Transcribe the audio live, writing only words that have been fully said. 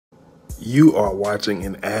You are watching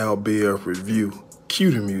an Ep4 review.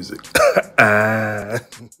 Cue the music.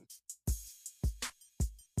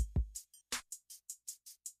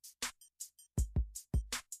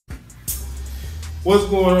 What's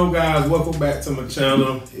going on, guys? Welcome back to my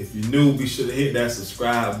channel. If you're new, be sure to hit that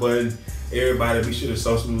subscribe button. Everybody, be sure to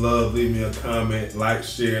show some love, leave me a comment, like,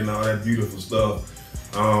 share, and all that beautiful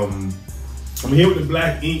stuff. I'm here with the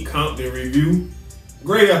Black Ink Compton review.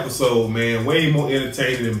 Great episode, man. Way more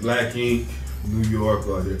entertaining than Black Ink New York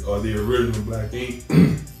or the original Black Ink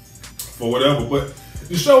for whatever. But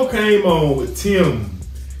the show came on with Tim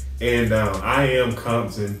and I Am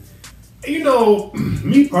Compton. You know,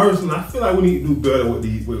 me personally, I feel like we need to do better with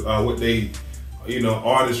what they,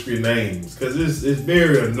 artistry names, because it's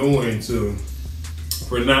very annoying to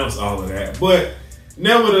pronounce all of that. But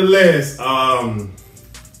nevertheless,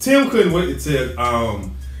 Tim couldn't wait to tell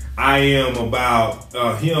I Am about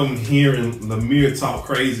him hearing Lemire talk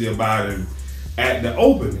crazy about him at the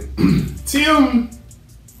opening. Tim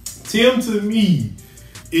to me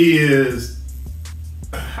is,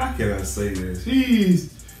 how can I say this?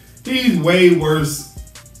 He's way worse.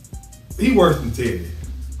 He's worse than Teddy.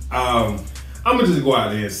 I'm gonna just go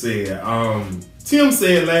out there and say it. Tim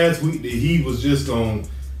said last week that he was just gonna,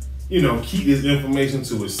 keep his information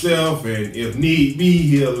to himself, and if need be,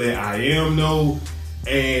 he'll let I Am know,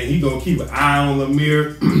 and he gonna keep an eye on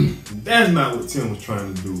Lemire. That's not what Tim was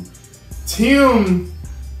trying to do. Tim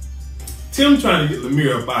trying to get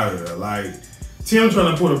Lemire up out of there. Like, Tim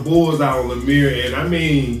trying to put a bullseye on Lemire, and I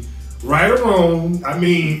mean, right or wrong, I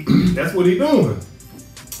mean, that's what he doing.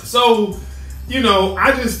 So,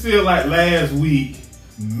 I just feel like last week,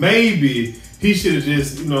 maybe he should have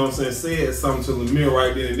just, said something to Lemire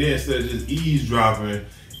right then and there instead of just eavesdropping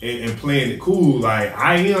and playing it cool. Like,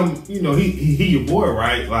 I Am, he your boy,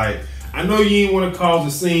 right? Like, I know you ain't want to cause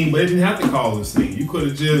a scene, but it didn't have to cause a scene. You could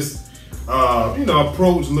have just,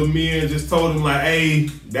 approached Lemire and just told him, like, hey,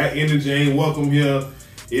 that energy ain't welcome here.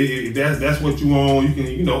 If that's what you want, you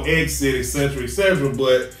can, exit, etc., etc.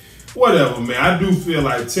 But whatever, man. I do feel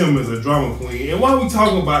like Tim is a drama queen. And while we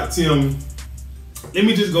talking about Tim, let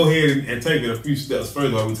me just go ahead and take it a few steps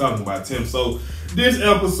further while we talking about Tim. So this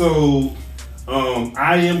episode,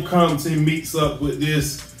 I Am Compton meets up with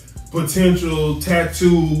this potential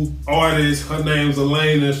tattoo artist. Her name's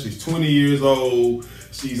Elena. She's 20 years old.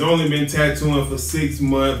 She's only been tattooing for 6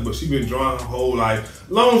 months, but she's been drawing her whole life.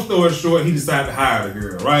 Long story short, he decided to hire the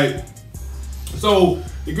girl, right? So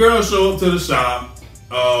the girl showed up to the shop,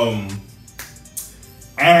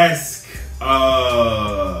 ask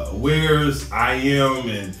where's I Am,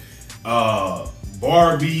 and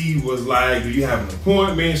Barbie was like, do you have an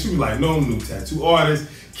appointment? She was like, no, I'm a new tattoo artist.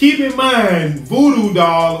 Keep in mind, Voodoo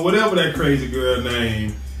Doll, or whatever that crazy girl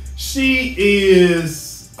name, she is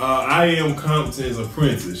I Am Compton's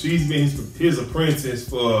apprentice. She's been his apprentice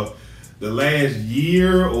for the last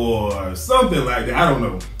year or something like that. I don't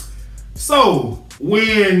know. So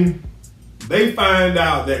when they find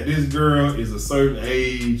out that this girl is a certain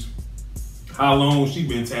age, how long she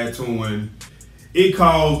been tattooing, it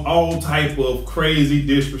caused all type of crazy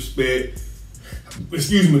disrespect,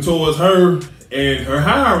 towards her and her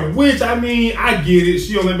hiring, which, I mean, I get it.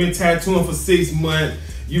 She only been tattooing for 6 months.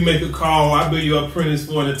 You make a call, I've been your apprentice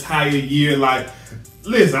for an entire year. Like,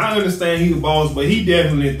 listen, I understand he's a boss, but he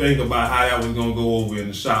definitely didn't think about how that was gonna go over in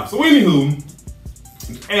the shop. So anywho,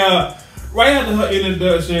 right after her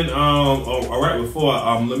introduction, or right before,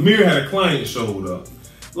 Lemire had a client showed up.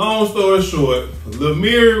 Long story short,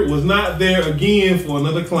 Lemire was not there again for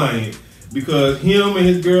another client because him and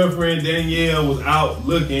his girlfriend Danielle was out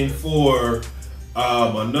looking for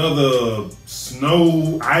another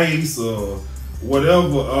snow, ice, or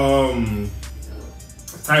whatever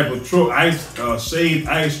type of truck, shaved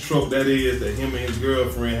ice truck that is, that him and his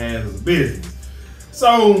girlfriend has as business.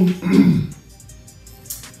 So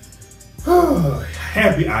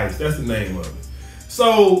Happy Ice, that's the name of it.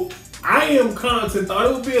 So I Am Compton thought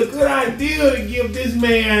it would be a good idea to give this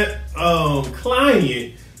man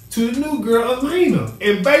client to the new girl Elena,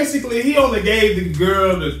 and basically he only gave the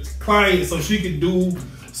girl the client so she could do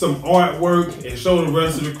some artwork and show the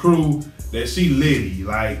rest of the crew that she litty,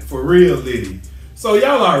 like for real litty. So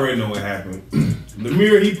y'all already know what happened.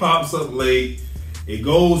 Lemire, he pops up late, it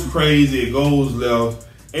goes crazy, it goes left,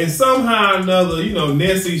 and somehow or another,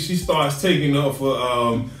 Nessie, she starts taking up for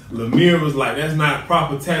Lemire. Was like, that's not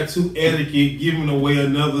proper tattoo etiquette, giving away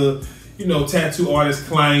another, tattoo artist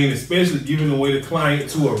client, especially giving away the client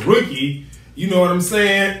to a rookie. You know what I'm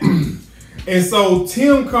saying? And so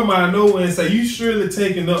Tim come out of nowhere and say, you surely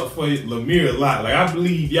taking up for Lemire a lot. Like, I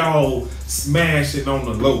believe y'all smashing on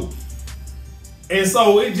the low. And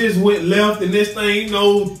so it just went left, and this thing, you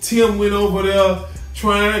know, Tim went over there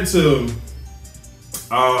trying to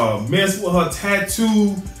mess with her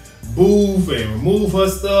tattoo booth and remove her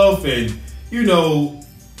stuff, and you know,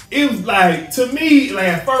 it was like, to me, like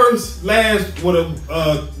at first,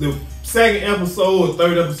 the second episode or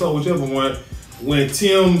third episode, whichever one, when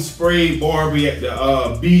Tim sprayed Barbie at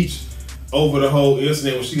the beach over the whole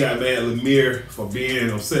incident when she got mad at Lemire for being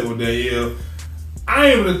upset with Danielle.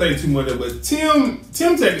 I ain't really think too much of it, but Tim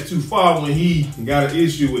took it too far when he got an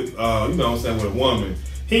issue with, you know what I'm saying, with a woman.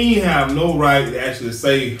 He ain't have no right to actually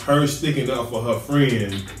say her sticking up for her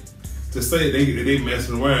friend, to say that they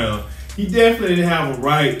messing around. He definitely didn't have a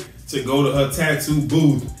right to go to her tattoo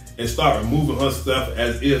booth and start removing her stuff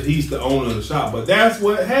as if he's the owner of the shop. But that's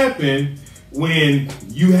what happened when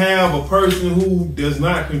you have a person who does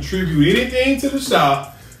not contribute anything to the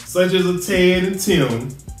shop, such as a Ted and Tim,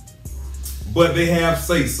 but they have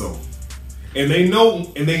say-so. And they know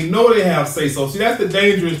they have say-so. See, that's the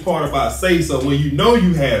dangerous part about say-so, when you know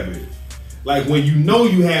you have it. Like when you know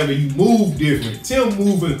you have it, you move different. Tim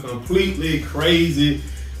moving completely crazy.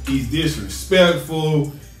 He's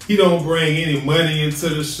disrespectful. He don't bring any money into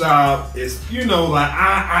the shop. It's, you know, like,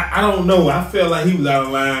 I don't know. I felt like he was out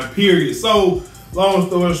of line, period. So, long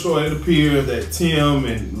story short, it appears that Tim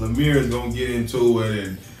and Lemire is going to get into it.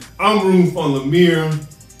 And I'm rooting for Lemire.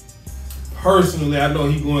 Personally, I know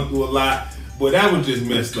he's going through a lot, but that was just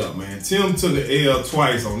messed up, man. Tim took an L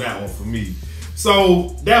twice on that one for me.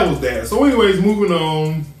 So, that was that. So, anyways, moving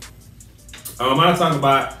on. I talk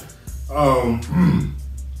about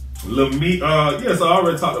Lemire. Yes, I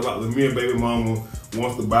already talked about Lemire. Baby mama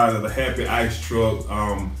wants to buy the Happy Ice truck.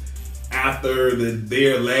 After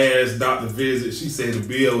their last doctor visit, she said the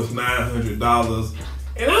bill was $900.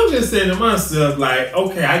 And I'm just saying to myself, like,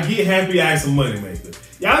 okay, I get Happy Ice a moneymaker.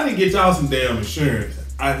 Y'all need to get y'all some damn insurance.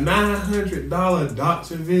 A $900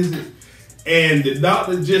 doctor visit, and the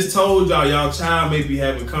doctor just told y'all child may be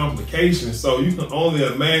having complications. So you can only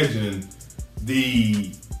imagine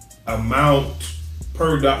the amount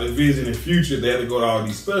per doctor visit in the future. They have to go to all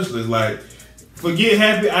these specialists. Like, forget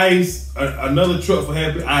Happy Ice, another truck for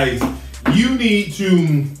Happy Ice. You need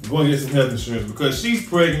to go and get some health insurance, because she's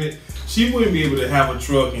pregnant. She wouldn't be able to have a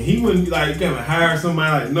truck, and he wouldn't be like, kind of hire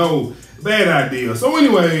somebody. Like, no, bad idea. So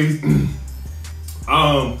anyways,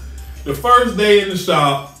 the first day in the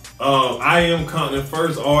shop, I am Compton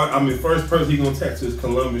first person he gonna tattoo is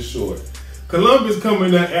Columbus Short. Columbus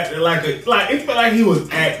coming up acting like it felt like he was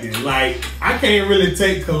acting. Like, I can't really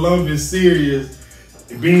take Columbus serious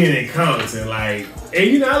being in Compton. Like, and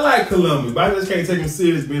you know, I like Columbus, but I just can't take him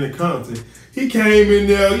serious being in Compton. He came in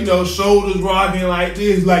there, you know, shoulders rocking like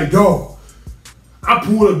this, like, yo, I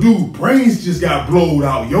pulled a dude, brains just got blowed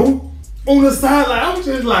out, yo. On the sideline, I'm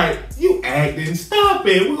just like, you acting, stop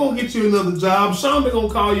it. We're gonna get you another job. Sean gonna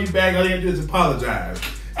call you back, all you have to do is apologize.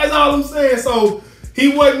 That's all I'm saying. So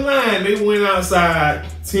he wasn't lying. They went outside,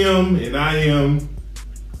 Tim and I am,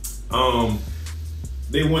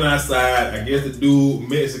 they went outside. I guess the dude,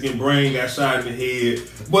 Mexican brain, got shot in the head.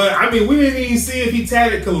 But I mean, we didn't even see if he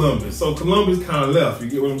tatted Columbus. So Columbus kind of left, you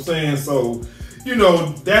get what I'm saying? So, you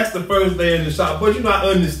know, that's the first day in the shop. But you know, I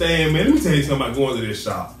understand, man. Let me tell you something about going to this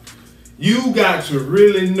shop. You got to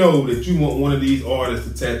really know that you want one of these artists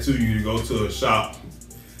to tattoo you to go to a shop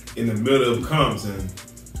in the middle of Compton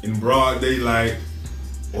in broad daylight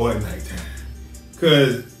or at nighttime.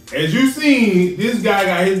 Because as you seen, this guy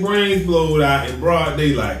got his brains blowed out in broad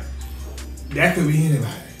daylight. That could be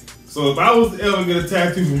anybody. So if I was to ever get a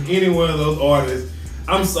tattoo from any one of those artists,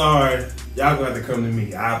 I'm sorry, y'all gonna have to come to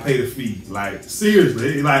me. I'll pay the fee. Like,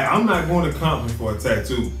 seriously, like, I'm not going to Compton for a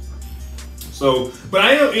tattoo. So, but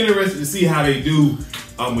I am interested to see how they do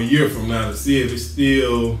a year from now, to see if it's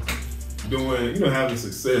still doing, you know, having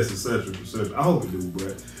success, etc., etc. I hope it do,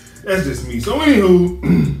 but that's just me. So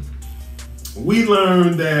anywho, we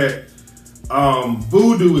learned that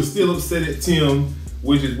Voodoo is still upset at Tim,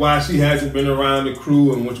 which is why she hasn't been around the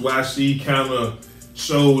crew, and which why she kind of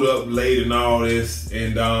showed up late and all this.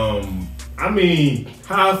 And I mean,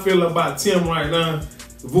 how I feel about Tim right now,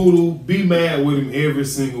 Voodoo, be mad with him every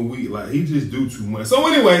single week. Like, he just do too much. So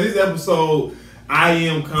anyway, this episode, I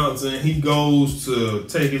am Compton. He goes to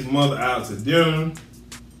take his mother out to dinner.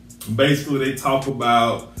 Basically, they talk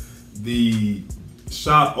about the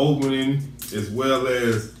shop opening, as well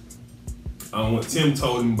as what Tim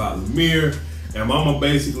told him about Lemire. And Mama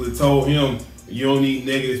basically told him, you don't need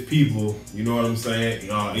negative people, you know what I'm saying,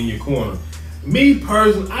 in your corner. Me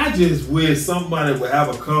personally, I just wish somebody would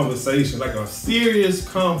have a conversation, like a serious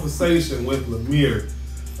conversation with Lemire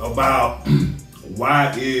about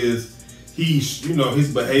why is he, you know,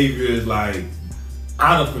 his behavior is like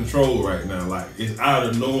out of control right now. Like, it's out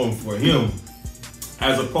of norm for him,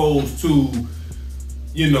 as opposed to,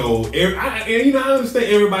 you know, I understand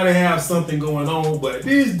everybody has something going on, but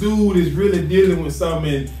this dude is really dealing with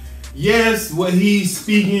something. Yes, what he's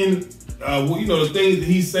speaking, you know, the things that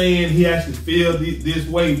he's saying, he actually feels this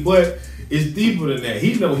way, but it's deeper than that.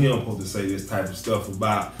 He know he don't supposed to say this type of stuff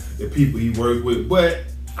about the people he work with, but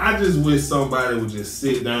I just wish somebody would just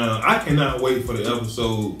sit down. I cannot wait for the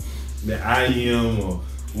episode that I am or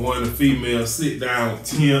one of the females sit down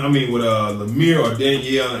with with Lemire or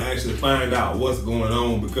Danielle and actually find out what's going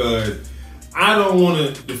on, because I don't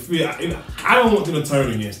want to feel. I don't want them to turn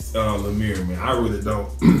against Lemire, man. I really don't.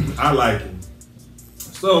 I like him.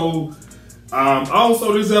 So,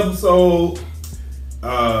 also this episode,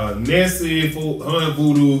 Nessie, her and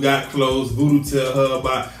Voodoo got close. Voodoo tell her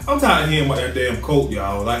about. I'm tired of hearing about that damn coat,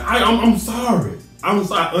 y'all. Like, I'm sorry. I'm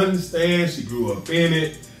sorry. I understand she grew up in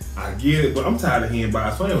it. I get it, but I'm tired of hearing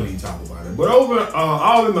about it, so I don't even talk about it. But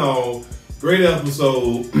all in all, great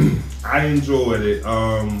episode. I enjoyed it.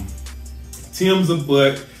 Tim's a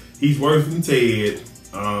butt. He's worse than Ted.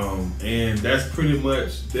 And that's pretty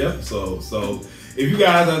much the episode. So if you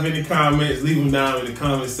guys have any comments, leave them down in the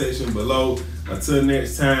comment section below. Until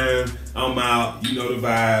next time, I'm out. You know the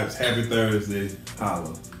vibes. Happy Thursday.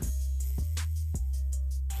 Holla.